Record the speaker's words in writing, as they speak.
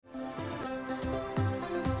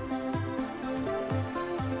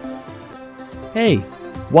Hey,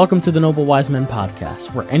 welcome to the Noble Wise Men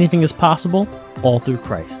podcast, where anything is possible, all through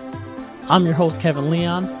Christ. I'm your host, Kevin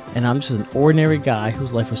Leon, and I'm just an ordinary guy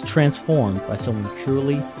whose life was transformed by someone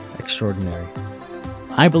truly extraordinary.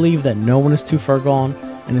 I believe that no one is too far gone,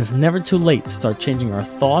 and it's never too late to start changing our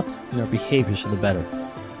thoughts and our behaviors for the better.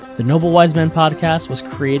 The Noble Wise Men podcast was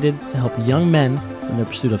created to help young men in their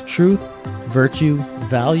pursuit of truth, virtue,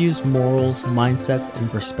 values, morals, mindsets,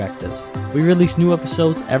 and perspectives. We release new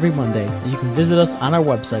episodes every Monday, and you can visit us on our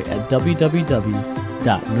website at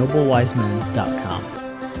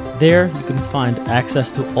www.noblewisemen.com. There, you can find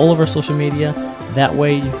access to all of our social media. That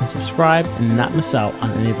way, you can subscribe and not miss out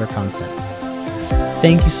on any of our content.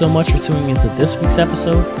 Thank you so much for tuning into this week's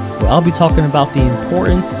episode, where I'll be talking about the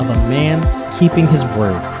importance of a man keeping his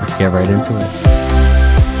word. Let's get right into it.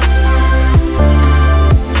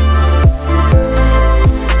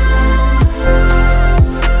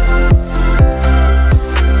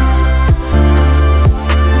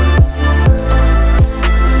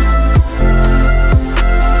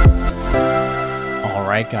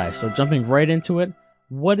 Guys, so jumping right into it,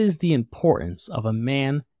 what is the importance of a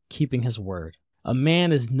man keeping his word? A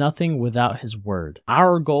man is nothing without his word.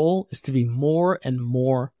 Our goal is to be more and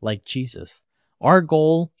more like Jesus. Our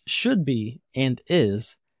goal should be and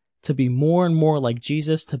is to be more and more like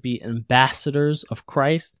Jesus, to be ambassadors of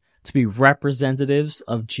Christ, to be representatives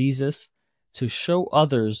of Jesus, to show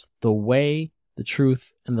others the way, the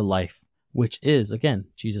truth, and the life, which is, again,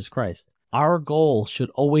 Jesus Christ. Our goal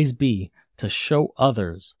should always be to show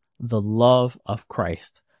others the love of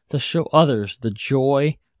Christ, to show others the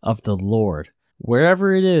joy of the Lord.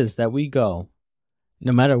 Wherever it is that we go,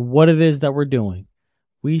 no matter what it is that we're doing,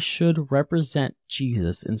 we should represent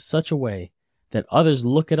Jesus in such a way that others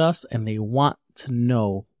look at us and they want to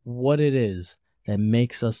know what it is that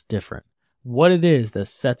makes us different, what it is that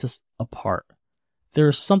sets us apart. There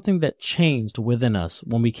is something that changed within us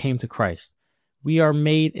when we came to Christ. We are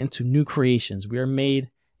made into new creations. We are made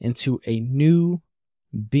into a new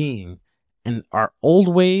being, and our old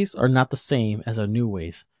ways are not the same as our new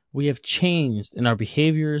ways. We have changed in our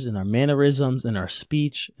behaviors, in our mannerisms, in our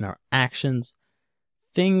speech, in our actions.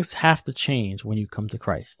 Things have to change when you come to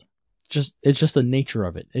Christ. It's just the nature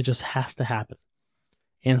of it. It just has to happen.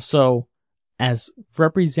 And so, as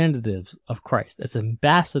representatives of Christ, as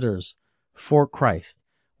ambassadors for Christ,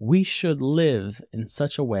 we should live in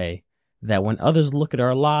such a way that when others look at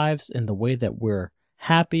our lives and the way that we're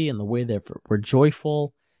happy, in the way that we're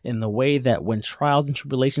joyful, in the way that when trials and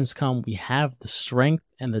tribulations come, we have the strength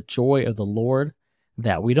and the joy of the Lord,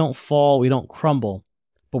 that we don't fall, we don't crumble,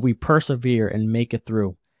 but we persevere and make it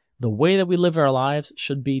through. The way that we live our lives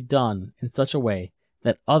should be done in such a way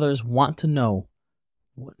that others want to know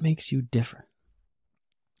what makes you different.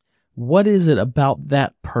 What is it about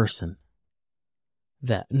that person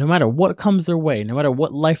that no matter what comes their way, no matter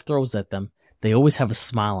what life throws at them, they always have a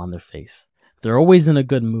smile on their face. They're always in a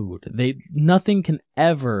good mood. Nothing can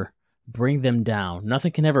ever bring them down.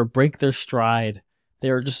 Nothing can ever break their stride.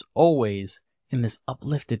 They are just always in this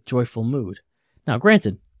uplifted, joyful mood. Now,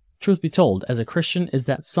 granted, truth be told, as a Christian, is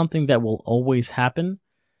that something that will always happen?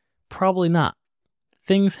 Probably not.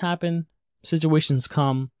 Things happen, situations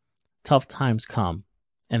come, tough times come,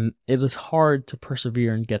 and it is hard to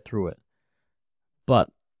persevere and get through it.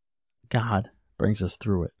 But God brings us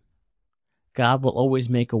through it. God will always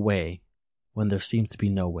make a way when there seems to be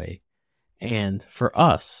no way. And for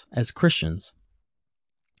us as Christians,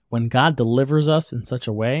 when God delivers us in such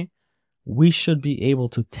a way, we should be able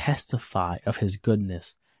to testify of his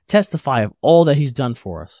goodness, testify of all that he's done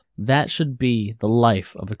for us. That should be the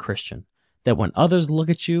life of a Christian. That when others look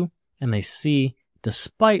at you and they see,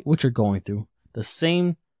 despite what you're going through, the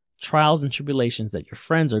same trials and tribulations that your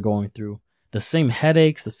friends are going through, the same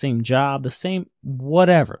headaches, the same job, the same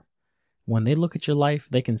whatever, when they look at your life,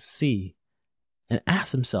 they can see and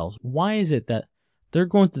ask themselves, why is it that they're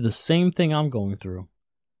going through the same thing I'm going through,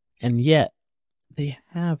 and yet they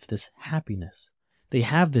have this happiness, they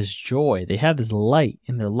have this joy, they have this light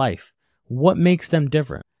in their life? What makes them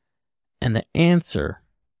different? And the answer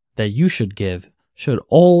that you should give should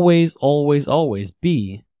always, always, always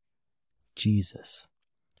be Jesus.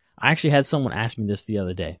 I actually had someone ask me this the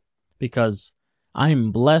other day, because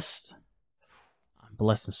I'm blessed. I'm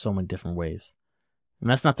blessed in so many different ways. And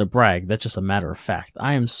that's not to brag, that's just a matter of fact.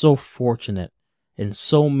 I am so fortunate in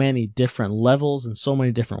so many different levels and so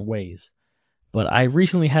many different ways. But I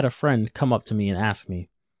recently had a friend come up to me and ask me,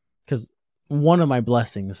 because one of my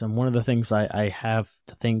blessings and one of the things I have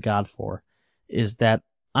to thank God for is that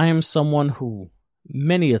I am someone who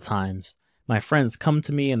many a times my friends come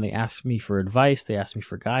to me and they ask me for advice, they ask me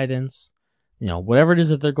for guidance, whatever it is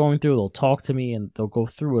that they're going through, they'll talk to me and they'll go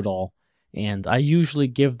through it all. and I usually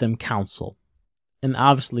give them counsel. And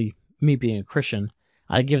obviously, me being a Christian,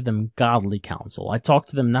 I give them godly counsel. I talk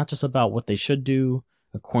to them not just about what they should do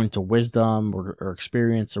according to wisdom or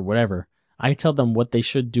experience or whatever. I tell them what they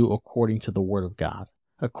should do according to the Word of God,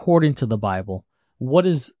 according to the Bible.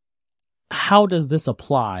 How does this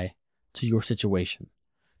apply to your situation?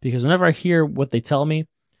 Because whenever I hear what they tell me,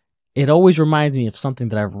 it always reminds me of something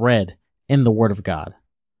that I've read in the Word of God.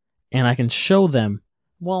 And I can show them,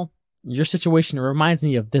 well, your situation reminds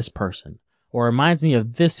me of this person, or reminds me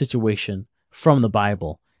of this situation from the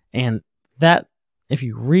Bible. And that, if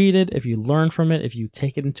you read it, if you learn from it, if you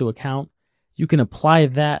take it into account, you can apply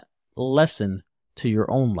that lesson to your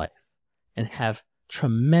own life and have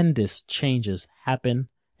tremendous changes happen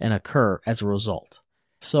and occur as a result.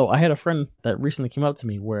 So I had a friend that recently came up to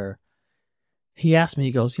me where he asked me,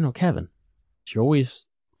 he goes, Kevin, you're always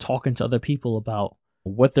talking to other people about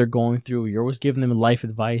what they're going through. You're always giving them life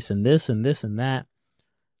advice and this and this and that.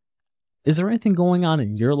 Is there anything going on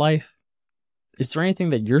in your life? Is there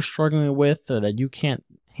anything that you're struggling with or that you can't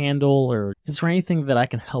handle? Or is there anything that I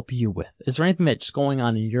can help you with? Is there anything that's going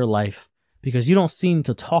on in your life? Because you don't seem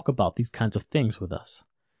to talk about these kinds of things with us.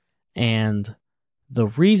 And the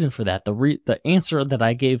reason for that, the answer that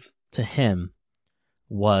I gave to him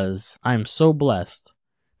was, I'm so blessed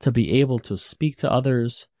to be able to speak to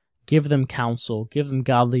others, give them counsel, give them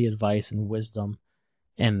godly advice and wisdom,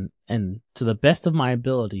 and to the best of my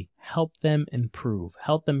ability, help them improve,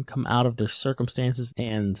 help them come out of their circumstances.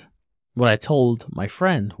 And what I told my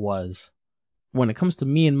friend was, when it comes to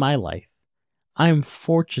me and my life, I'm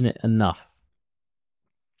fortunate enough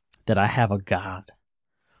that I have a God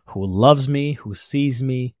who loves me, who sees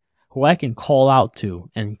me, who I can call out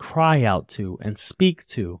to and cry out to and speak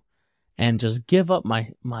to and just give up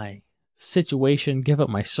my situation, give up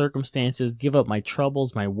my circumstances, give up my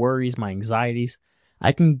troubles, my worries, my anxieties.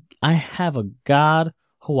 I have a God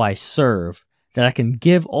who I serve that I can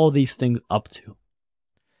give all these things up to.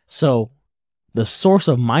 So the source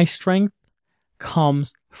of my strength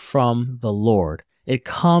comes from the Lord. It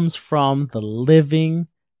comes from the living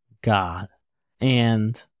God.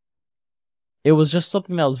 And it was just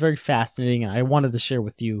something that was very fascinating, and I wanted to share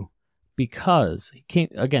with you because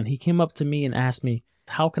he came up to me and asked me,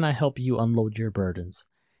 how can I help you unload your burdens?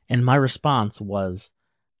 And my response was,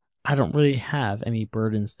 I don't really have any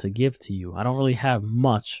burdens to give to you. I don't really have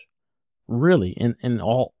much, really, in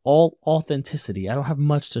all authenticity. I don't have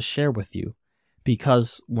much to share with you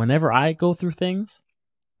because whenever I go through things,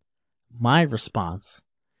 my response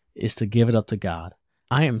is to give it up to God.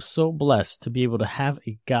 I am so blessed to be able to have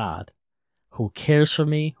a God who cares for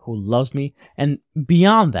me, who loves me, and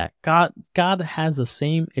beyond that, God has the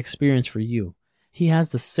same experience for you. He has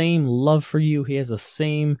the same love for you. He has the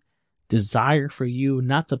same desire for you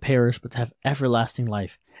not to perish, but to have everlasting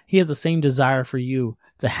life. He has the same desire for you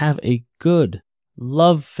to have a good,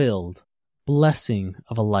 love-filled blessing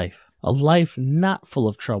of a life not full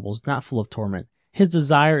of troubles, not full of torment. His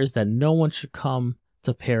desire is that no one should come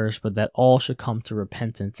to perish, but that all should come to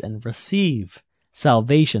repentance and receive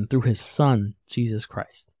salvation through his Son, Jesus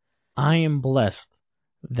Christ. I am blessed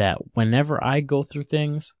that whenever I go through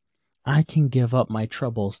things, I can give up my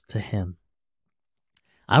troubles to him.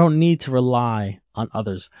 I don't need to rely on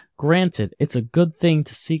others. Granted, it's a good thing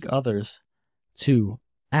to seek others, to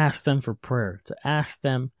ask them for prayer, to ask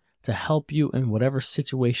them to help you in whatever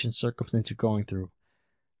situation, circumstance you're going through.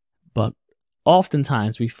 But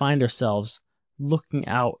oftentimes we find ourselves looking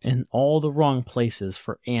out in all the wrong places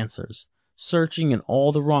for answers, searching in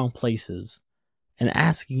all the wrong places, and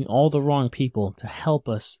asking all the wrong people to help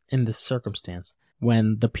us in this circumstance,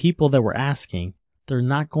 when the people that we're asking, they're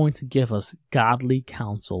not going to give us godly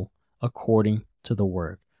counsel according to the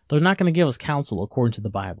Word. They're not going to give us counsel according to the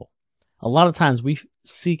Bible. A lot of times we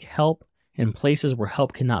seek help in places where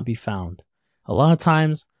help cannot be found. A lot of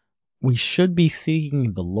times we should be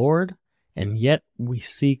seeking the Lord, and yet we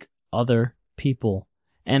seek other people.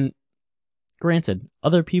 And granted,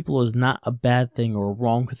 other people is not a bad thing or a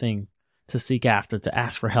wrong thing to seek after, to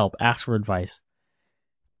ask for help, ask for advice.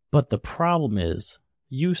 But the problem is,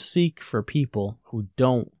 you seek for people who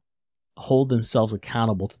don't hold themselves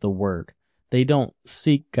accountable to the Word. They don't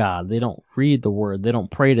seek God. They don't read the Word. They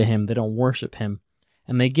don't pray to Him. They don't worship Him.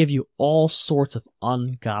 And they give you all sorts of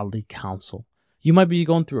ungodly counsel. You might be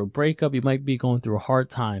going through a breakup. You might be going through a hard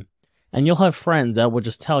time. And you'll have friends that will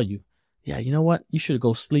just tell you, yeah, you know what? You should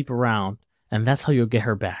go sleep around, and that's how you'll get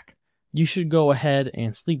her back. You should go ahead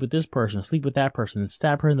and sleep with this person, sleep with that person, and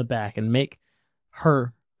stab her in the back and make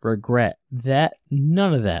her regret. That,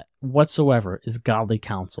 none of that whatsoever is godly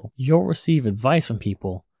counsel. You'll receive advice from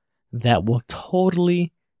people that will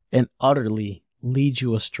totally and utterly lead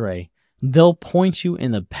you astray. They'll point you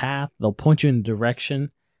in a path, they'll point you in a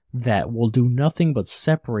direction that will do nothing but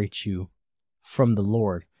separate you from the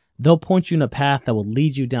Lord. They'll point you in a path that will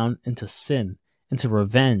lead you down into sin, into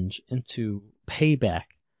revenge, into payback.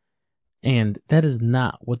 And that is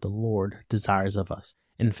not what the Lord desires of us.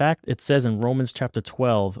 In fact, it says in Romans chapter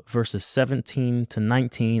 12, verses 17 to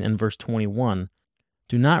 19 and verse 21,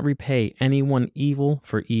 "Do not repay anyone evil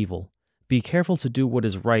for evil. Be careful to do what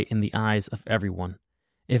is right in the eyes of everyone.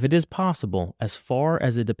 If it is possible, as far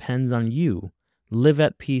as it depends on you, live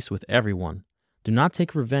at peace with everyone. Do not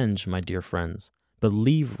take revenge, my dear friends, but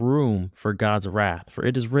leave room for God's wrath, for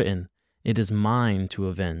it is written, 'It is mine to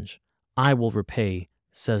avenge. I will repay,'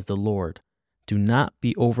 says the Lord. Do not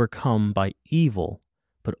be overcome by evil,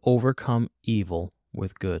 but overcome evil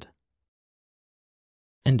with good."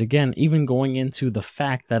 And again, even going into the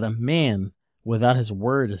fact that a man without his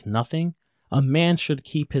word is nothing, a man should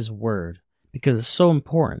keep his word because it's so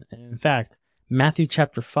important. And in fact, Matthew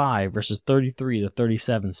chapter 5, verses 33 to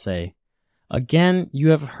 37 say, "Again, you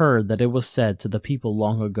have heard that it was said to the people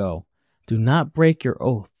long ago, 'Do not break your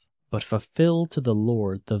oath, but fulfill to the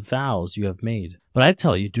Lord the vows you have made.' But I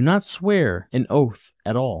tell you, do not swear an oath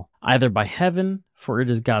at all, either by heaven, for it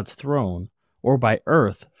is God's throne, or by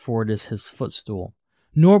earth, for it is his footstool,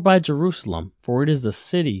 nor by Jerusalem, for it is the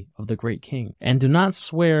city of the great king. And do not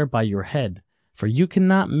swear by your head, for you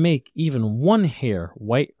cannot make even one hair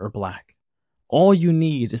white or black. All you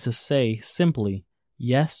need is to say simply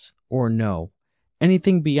yes or no.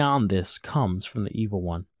 Anything beyond this comes from the evil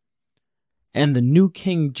one." And the New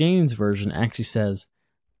King James Version actually says,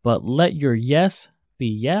 "But let your yes be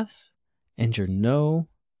yes, and your no,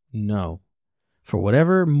 no. For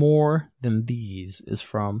whatever more than these is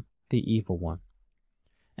from the evil one."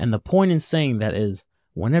 And the point in saying that is,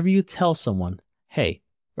 whenever you tell someone, hey,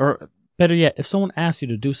 or better yet, if someone asks you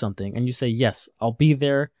to do something and you say, yes, I'll be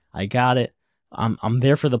there, I got it, I'm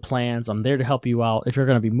there for the plans, I'm there to help you out. If you're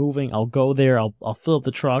going to be moving, I'll go there, I'll fill up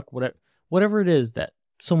the truck, whatever it is that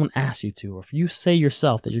someone asks you to, or if you say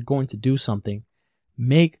yourself that you're going to do something,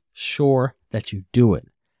 make sure that you do it.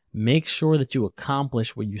 Make sure that you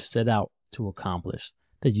accomplish what you set out to accomplish,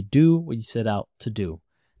 that you do what you set out to do,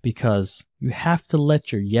 because you have to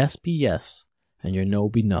let your yes be yes and your no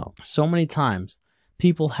be no. So many times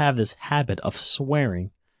people have this habit of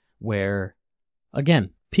swearing where,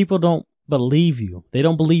 again, people don't believe you. They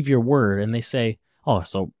don't believe your word, and they say, oh,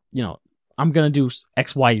 so, I'm going to do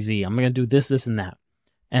X, Y, Z. I'm going to do this, this, and that.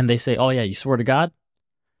 And they say, oh, yeah, you swear to God?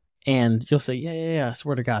 And you'll say, yeah, I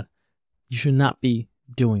swear to God. You should not be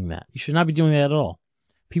doing that. You should not be doing that at all.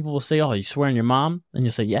 People will say, oh, you swear on your mom? And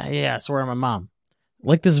you'll say, yeah, I swear on my mom.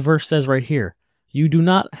 Like this verse says right here, you do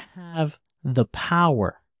not have the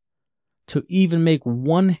power to even make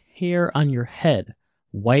one hair on your head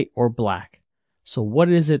white or black. So what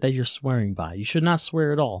is it that you're swearing by? You should not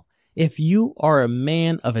swear at all. If you are a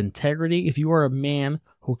man of integrity, if you are a man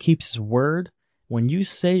who keeps his word, when you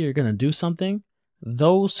say you're going to do something,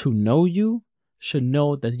 those who know you should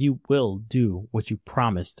know that you will do what you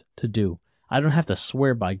promised to do. I don't have to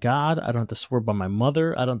swear by God. I don't have to swear by my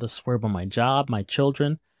mother. I don't have to swear by my job, my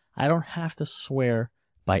children. I don't have to swear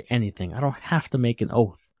by anything. I don't have to make an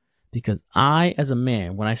oath, because I, as a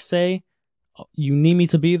man, when I say you need me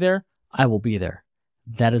to be there, I will be there.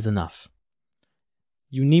 That is enough.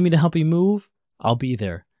 You need me to help you move, I'll be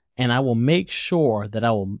there. And I will make sure that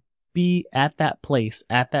I will be at that place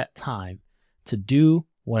at that time to do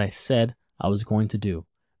what I said I was going to do.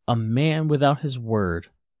 A man without his word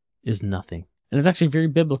is nothing. And it's actually very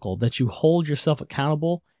biblical that you hold yourself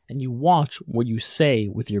accountable and you watch what you say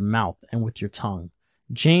with your mouth and with your tongue.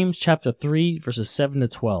 James chapter 3, verses 7 to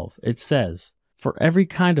 12, it says, "For every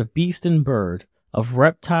kind of beast and bird, of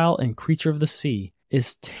reptile and creature of the sea,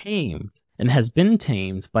 is tamed and has been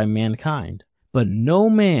tamed by mankind. But no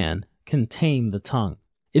man can tame the tongue.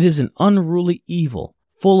 It is an unruly evil,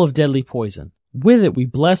 full of deadly poison. With it we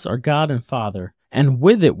bless our God and Father, and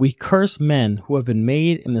with it we curse men who have been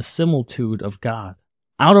made in the similitude of God.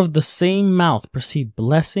 Out of the same mouth proceed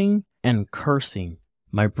blessing and cursing.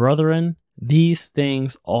 My brethren, these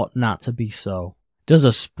things ought not to be so. Does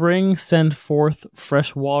a spring send forth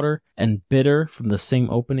fresh water and bitter from the same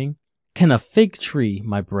opening? Can a fig tree,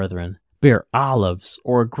 my brethren, bear olives,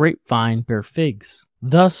 or a grapevine bear figs?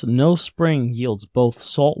 Thus no spring yields both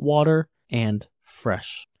salt water and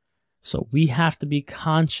fresh." So we have to be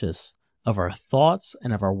conscious of our thoughts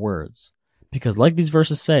and of our words, because like these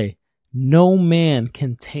verses say, no man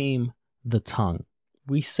can tame the tongue.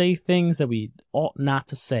 We say things that we ought not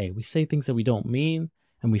to say. We say things that we don't mean,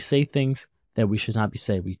 and we say things that we should not be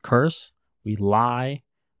saying. We curse, we lie,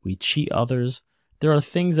 we cheat others. There are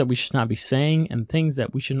things that we should not be saying and things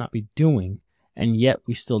that we should not be doing, and yet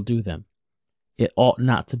we still do them. It ought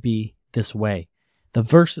not to be this way. The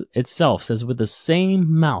verse itself says, with the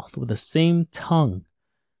same mouth, with the same tongue,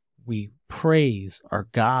 we praise our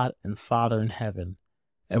God and Father in heaven,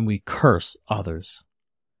 and we curse others.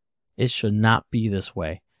 It should not be this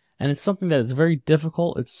way. And it's something that is very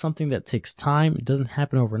difficult. It's something that takes time. It doesn't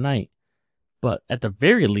happen overnight. But at the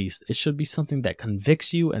very least, it should be something that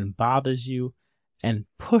convicts you and bothers you and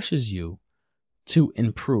pushes you to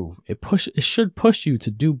improve. It should push you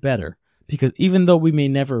to do better. Because even though we may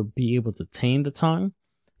never be able to tame the tongue,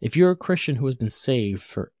 if you're a Christian who has been saved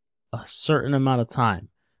for a certain amount of time,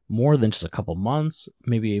 more than just a couple months,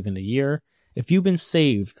 maybe even a year, if you've been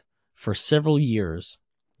saved for several years,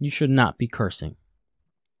 you should not be cursing.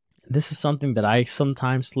 This is something that I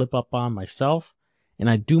sometimes slip up on myself, and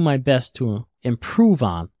I do my best to improve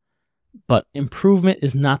on, but improvement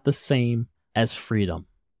is not the same as freedom.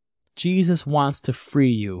 Jesus wants to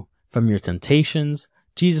free you from your temptations.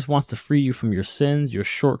 Jesus wants to free you from your sins, your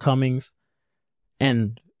shortcomings,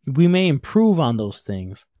 and we may improve on those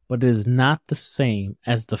things, but it is not the same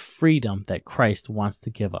as the freedom that Christ wants to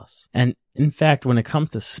give us. And in fact, when it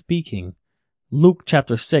comes to speaking, Luke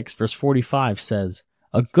chapter 6, verse 45 says,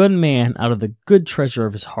 "A good man out of the good treasure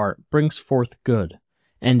of his heart brings forth good,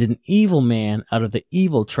 and an evil man out of the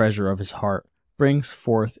evil treasure of his heart brings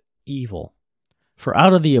forth evil. For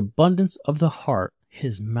out of the abundance of the heart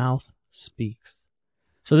his mouth speaks."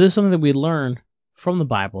 So this is something that we learn from the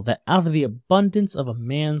Bible, that out of the abundance of a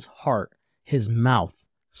man's heart, his mouth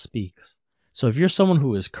speaks. So if you're someone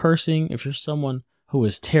who is cursing, if you're someone who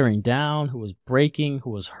is tearing down, who is breaking,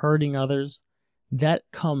 who is hurting others, that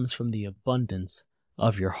comes from the abundance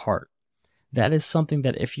of your heart. That is something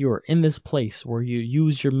that if you are in this place where you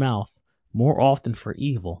use your mouth more often for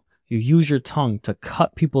evil, you use your tongue to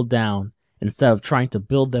cut people down instead of trying to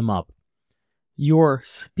build them up, you're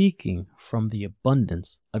speaking from the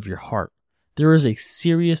abundance of your heart. There is a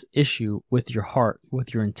serious issue with your heart,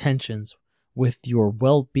 with your intentions, with your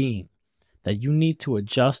well-being that you need to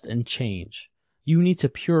adjust and change. You need to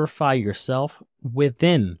purify yourself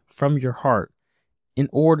within from your heart in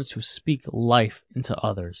order to speak life into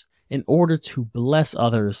others, in order to bless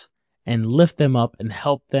others and lift them up and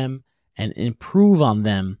help them and improve on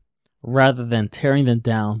them rather than tearing them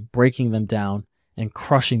down, breaking them down, and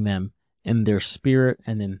crushing them in their spirit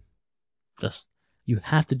and in just, you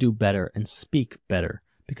have to do better and speak better,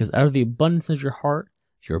 because out of the abundance of your heart,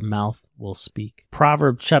 your mouth will speak.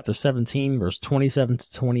 Proverbs chapter 17, verse 27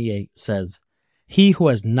 to 28 says, "He who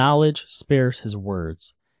has knowledge spares his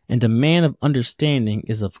words, and a man of understanding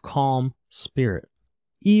is of calm spirit.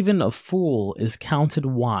 Even a fool is counted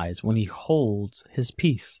wise when he holds his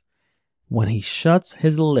peace. When he shuts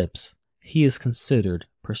his lips, he is considered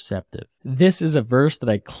perceptive." This is a verse that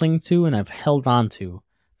I cling to and I've held on to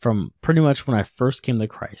from pretty much when I first came to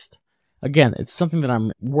Christ. Again, it's something that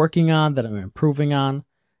I'm working on, that I'm improving on,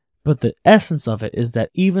 but the essence of it is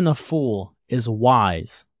that even a fool is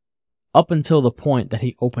wise up until the point that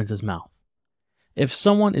he opens his mouth. If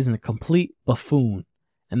someone is a complete buffoon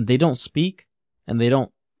and they don't speak and they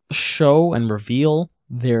don't show and reveal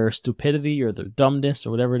their stupidity or their dumbness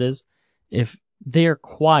or whatever it is, if they are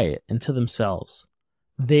quiet and to themselves,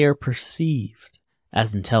 they are perceived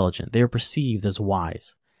as intelligent. They are perceived as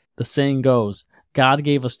wise. The saying goes, God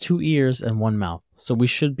gave us 2 ears and 1 mouth, so we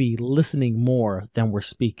should be listening more than we're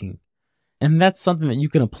speaking. And that's something that you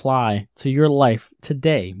can apply to your life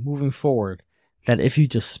today, moving forward, that if you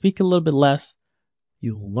just speak a little bit less,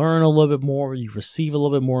 you learn a little bit more, you receive a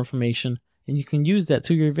little bit more information, and you can use that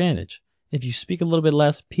to your advantage. If you speak a little bit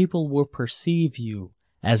less, people will perceive you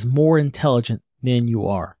as more intelligent than you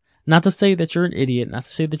are. Not to say that you're an idiot, not to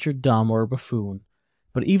say that you're dumb or a buffoon,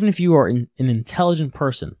 but even if you are an intelligent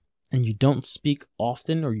person and you don't speak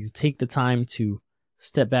often, or you take the time to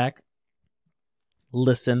step back,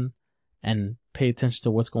 listen, and pay attention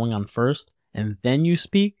to what's going on first, and then you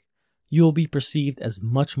speak, you'll be perceived as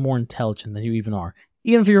much more intelligent than you even are.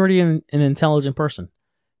 Even if you're already an intelligent person,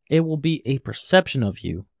 it will be a perception of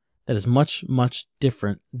you that is much, much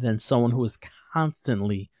different than someone who is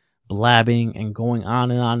constantly blabbing and going on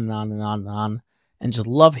and on and on and on and on, and just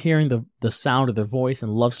love hearing the sound of their voice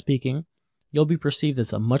and love speaking. You'll be perceived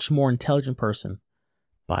as a much more intelligent person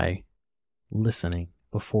by listening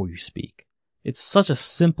before you speak. It's such a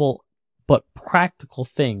simple but practical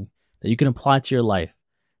thing that you can apply to your life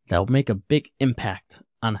that will make a big impact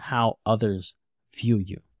on how others view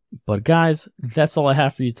you. But guys, that's all I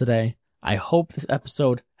have for you today. I hope this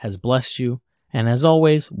episode has blessed you. And as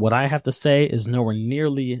always, what I have to say is nowhere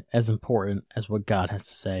nearly as important as what God has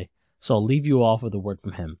to say. So I'll leave you off with a word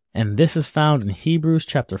from him. And this is found in Hebrews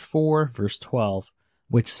chapter 4, verse 12,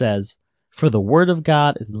 which says, "For the word of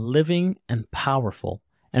God is living and powerful,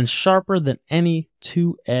 and sharper than any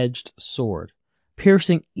two-edged sword,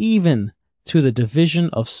 piercing even to the division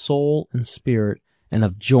of soul and spirit, and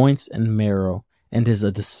of joints and marrow, and is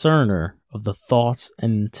a discerner of the thoughts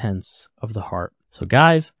and intents of the heart." So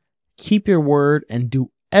guys, keep your word and do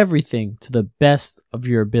everything to the best of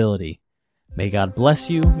your ability. May God bless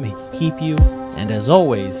you, may He keep you, and as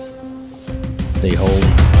always, stay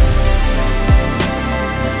holy.